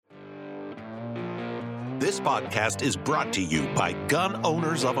This podcast is brought to you by Gun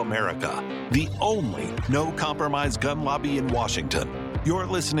Owners of America, the only no-compromise gun lobby in Washington. You're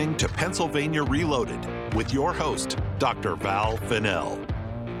listening to Pennsylvania Reloaded with your host, Dr. Val Finnell.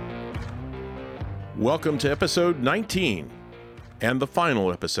 Welcome to episode 19 and the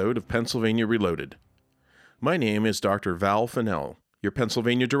final episode of Pennsylvania Reloaded. My name is Dr. Val Finnell, your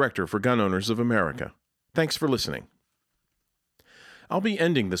Pennsylvania Director for Gun Owners of America. Thanks for listening. I'll be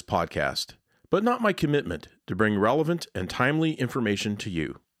ending this podcast, but not my commitment to bring relevant and timely information to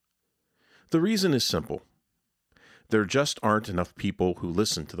you. The reason is simple. There just aren't enough people who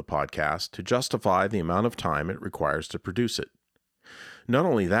listen to the podcast to justify the amount of time it requires to produce it. Not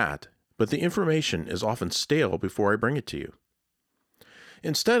only that, but the information is often stale before I bring it to you.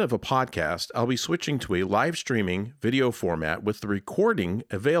 Instead of a podcast, I'll be switching to a live streaming video format with the recording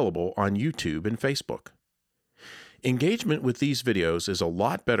available on YouTube and Facebook. Engagement with these videos is a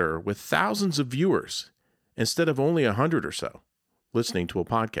lot better with thousands of viewers instead of only 100 or so listening to a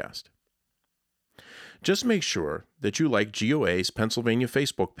podcast. Just make sure that you like GOA's Pennsylvania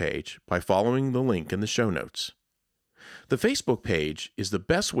Facebook page by following the link in the show notes. The Facebook page is the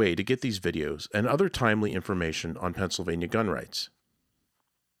best way to get these videos and other timely information on Pennsylvania gun rights.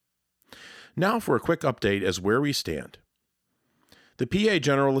 Now for a quick update as where we stand. The PA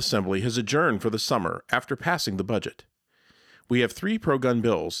General Assembly has adjourned for the summer after passing the budget. We have 3 pro-gun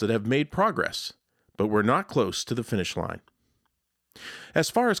bills that have made progress, but we're not close to the finish line. As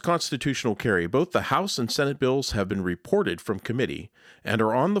far as constitutional carry, both the House and Senate bills have been reported from committee and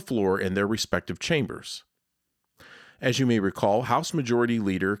are on the floor in their respective chambers. As you may recall, House Majority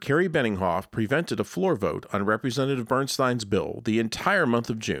Leader Kerry Benninghoff prevented a floor vote on Representative Bernstein's bill the entire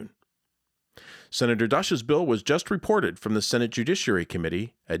month of June. Senator Dush's bill was just reported from the Senate Judiciary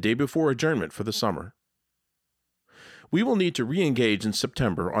Committee a day before adjournment for the summer. We will need to re-engage in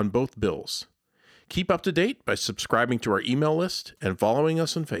September on both bills. Keep up to date by subscribing to our email list and following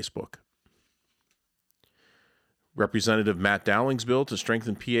us on Facebook. Representative Matt Dowling's bill to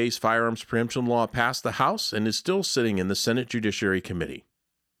strengthen PA's firearms preemption law passed the House and is still sitting in the Senate Judiciary Committee.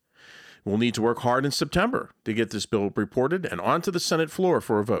 We'll need to work hard in September to get this bill reported and onto the Senate floor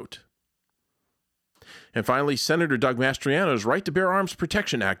for a vote. And finally, Senator Doug Mastriano's Right to Bear Arms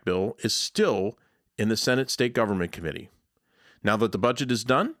Protection Act bill is still in the Senate State Government Committee. Now that the budget is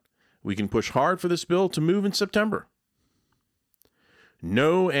done, we can push hard for this bill to move in September.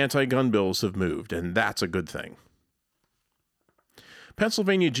 No anti-gun bills have moved, and that's a good thing.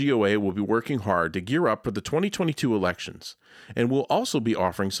 Pennsylvania GOA will be working hard to gear up for the 2022 elections, and will also be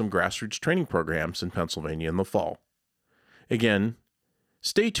offering some grassroots training programs in Pennsylvania in the fall. Again,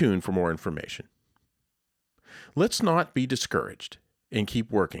 stay tuned for more information. Let's not be discouraged and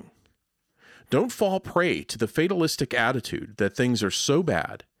keep working. Don't fall prey to the fatalistic attitude that things are so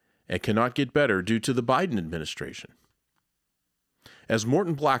bad and cannot get better due to the Biden administration. As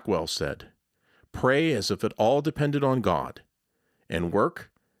Morton Blackwell said, pray as if it all depended on God, and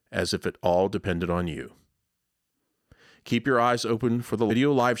work as if it all depended on you. Keep your eyes open for the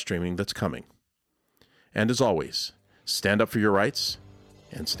video live streaming that's coming. And as always, stand up for your rights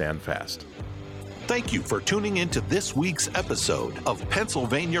and stand fast. Thank you for tuning into this week's episode of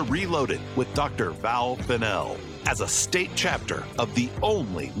Pennsylvania Reloaded with Dr. Val Finnell. As a state chapter of the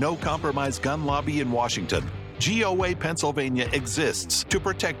only no-compromise gun lobby in Washington, GOA Pennsylvania exists to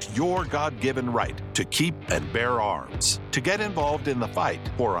protect your God-given right to keep and bear arms. To get involved in the fight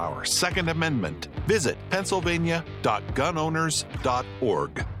for our Second Amendment, visit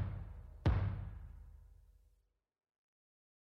pennsylvania.gunowners.org.